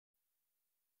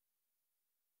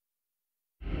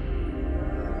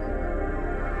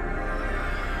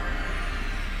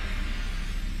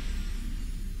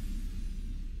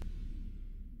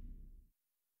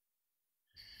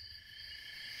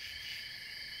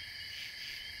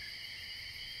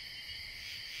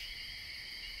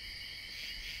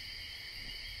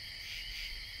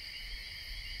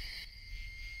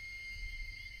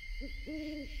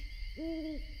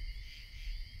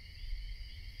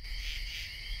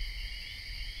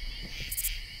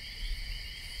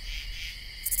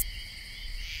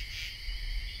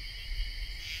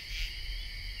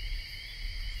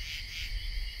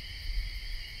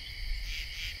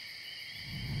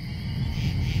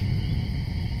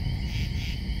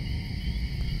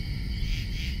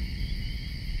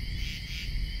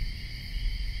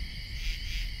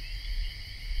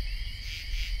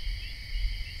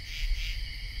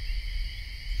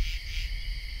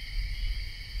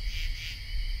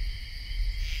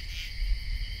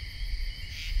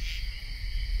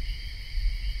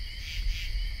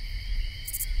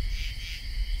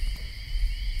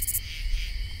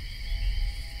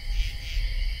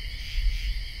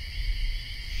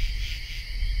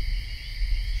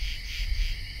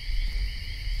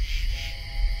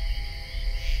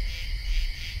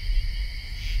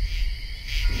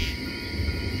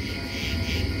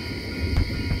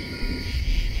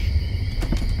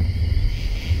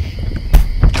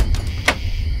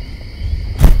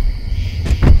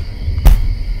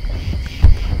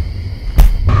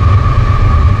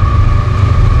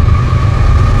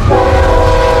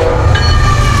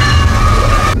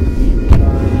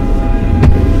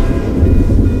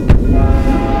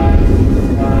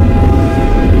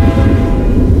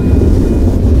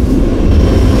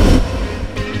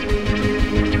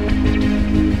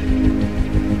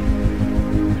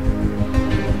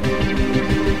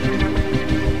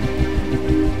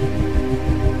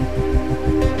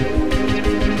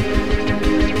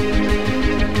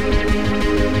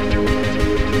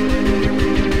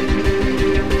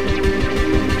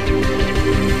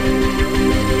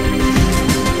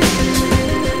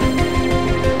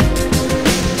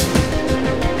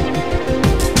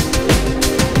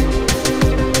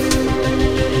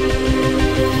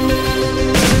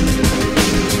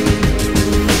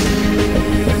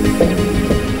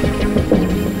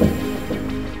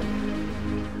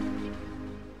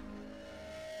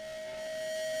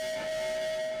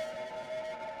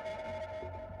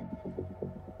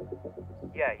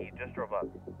Yeah, he just drove up.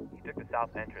 He took the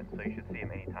south entrance, so you should see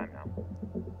him anytime now.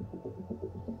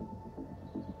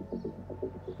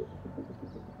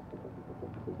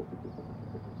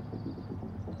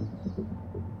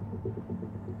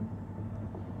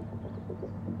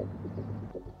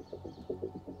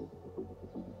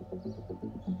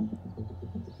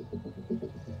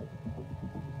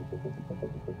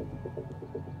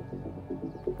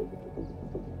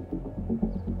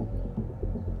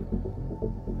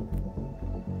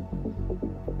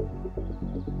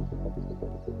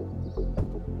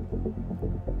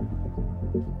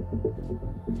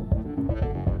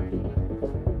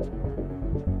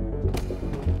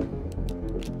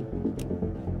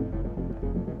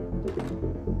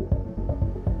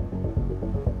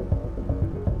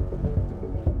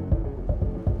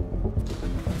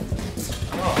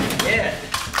 Yeah,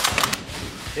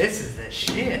 this is the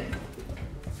shit.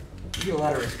 You get a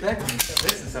lot of respect when you shove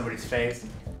this in somebody's face.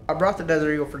 I brought the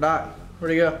Desert Eagle for Doc.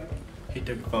 Where'd he go? He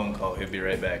took a phone call. He'll be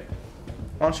right back.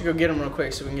 Why don't you go get him real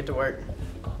quick so we can get to work?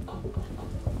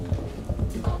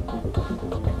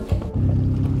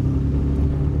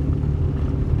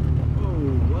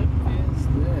 What is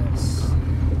this?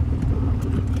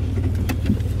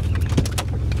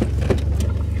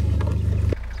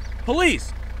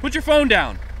 Police! Put your phone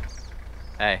down!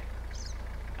 Hey,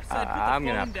 I said put the I'm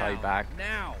gonna phone have to call you down. back.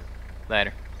 Now!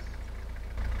 Later.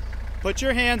 Put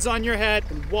your hands on your head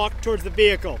and walk towards the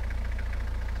vehicle.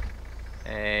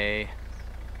 Hey,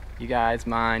 you guys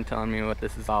mind telling me what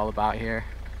this is all about here?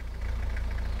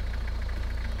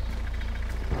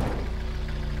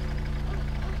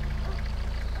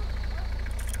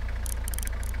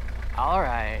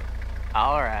 Alright.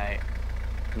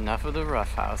 Enough of the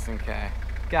roughhousing, okay?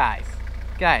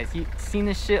 Guys, you seen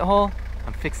this shithole?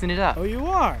 I'm fixing it up. Oh, you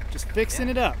are? Just fixing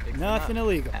it up. Fixing Nothing up.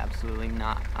 illegal. Absolutely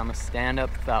not. I'm a stand-up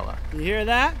fella. You hear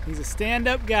that? He's a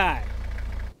stand-up guy.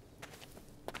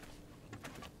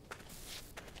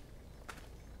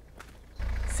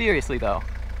 Seriously though,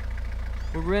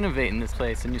 we're renovating this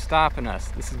place and you're stopping us.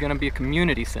 This is gonna be a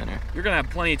community center. You're gonna have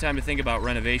plenty of time to think about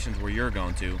renovations where you're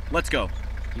going to. Let's go.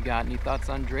 You got any thoughts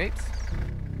on drapes?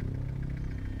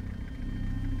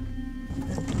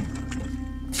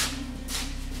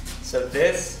 So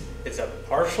this is a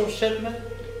partial shipment?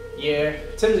 Yeah,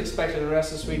 Tim's expecting the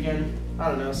rest this weekend. I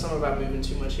don't know, something about moving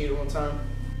too much heat at one time.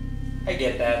 I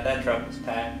get that. That truck was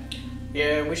packed.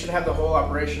 Yeah, we should have the whole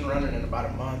operation running in about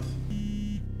a month.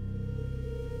 You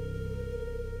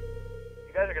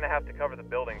guys are gonna have to cover the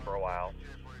building for a while.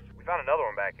 We found another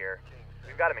one back here.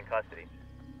 We've got him in custody.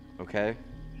 Okay.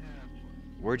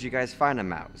 Where'd you guys find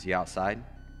him at? Was he outside?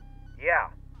 Yeah.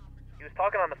 He was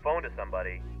talking on the phone to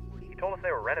somebody. He told us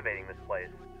they were renovating this place.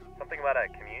 Something about a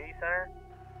community center?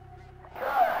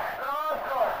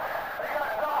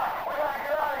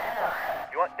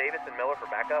 You want Davis and Miller for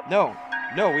backup? No,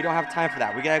 we don't have time for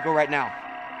that. We gotta go right now.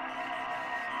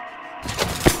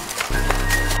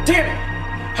 Damn it!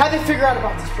 How'd they figure out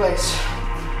about this place?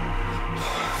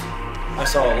 I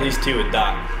saw at least 2 with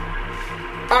Doc.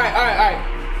 Alright.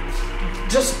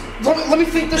 Just let me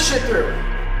think this shit through.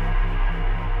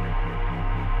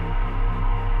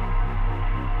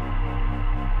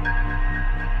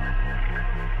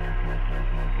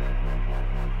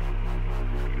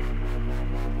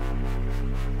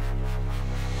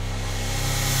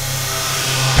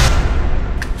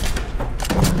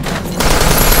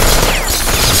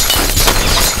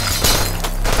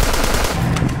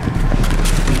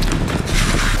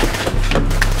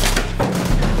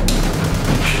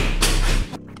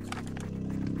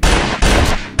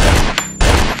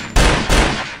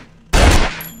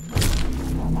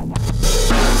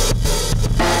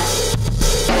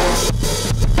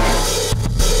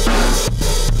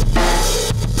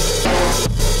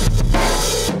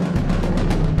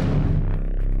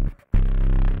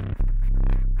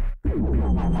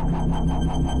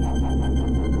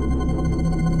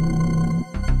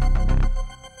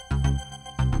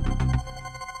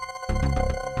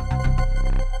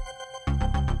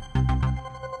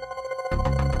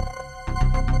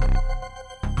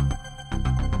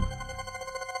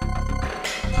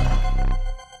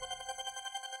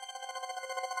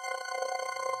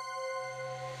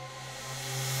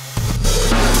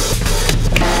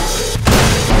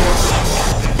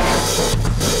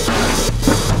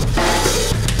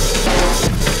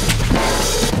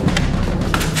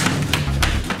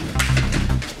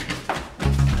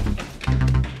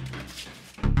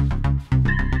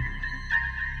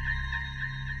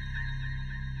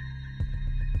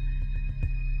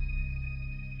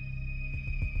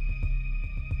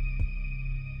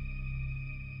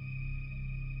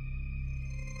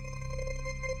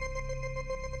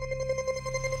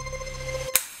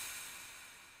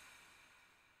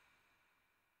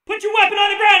 Put your weapon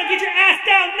on the ground and get your ass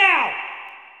down now!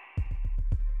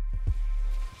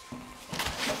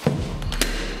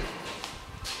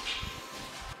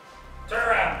 Turn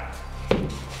around.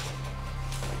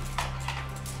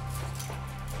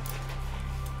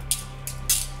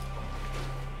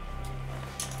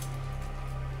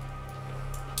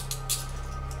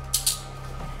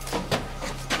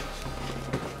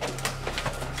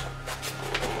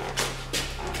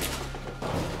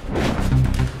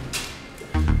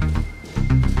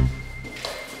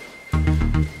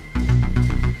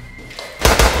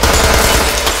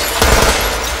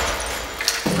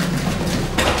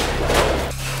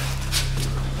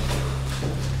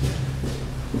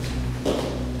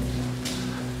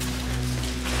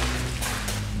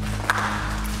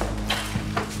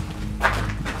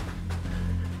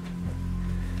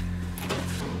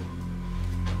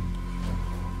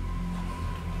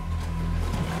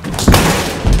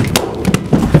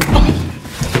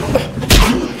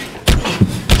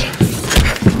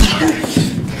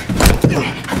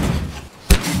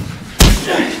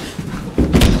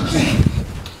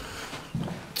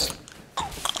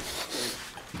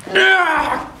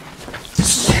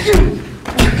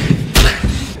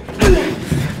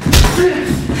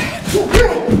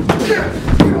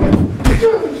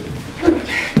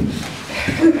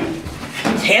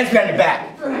 Hands behind your back.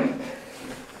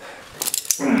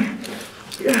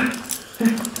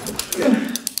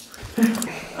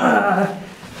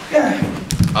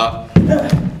 Up.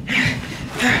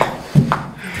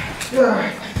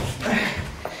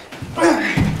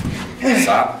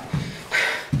 Stop.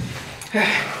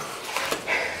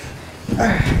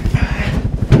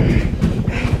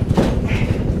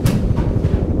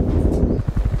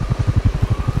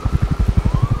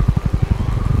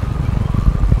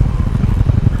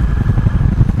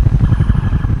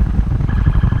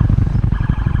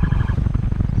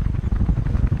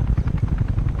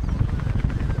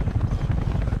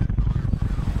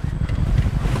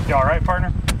 You alright,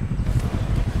 partner?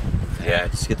 Yeah,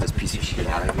 just get this piece of shit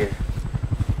out of here.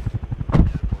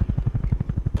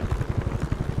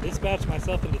 Dispatch,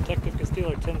 myself and Detective Casteel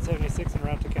are 1076 in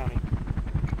Ramsey County.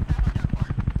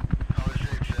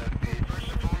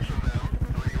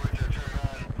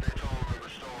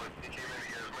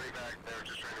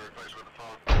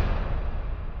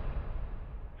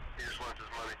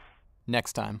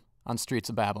 Next time on Streets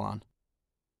of Babylon.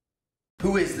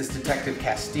 Who is this Detective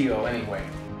Casteel anyway?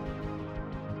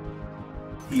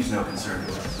 He's no concern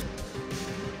to us.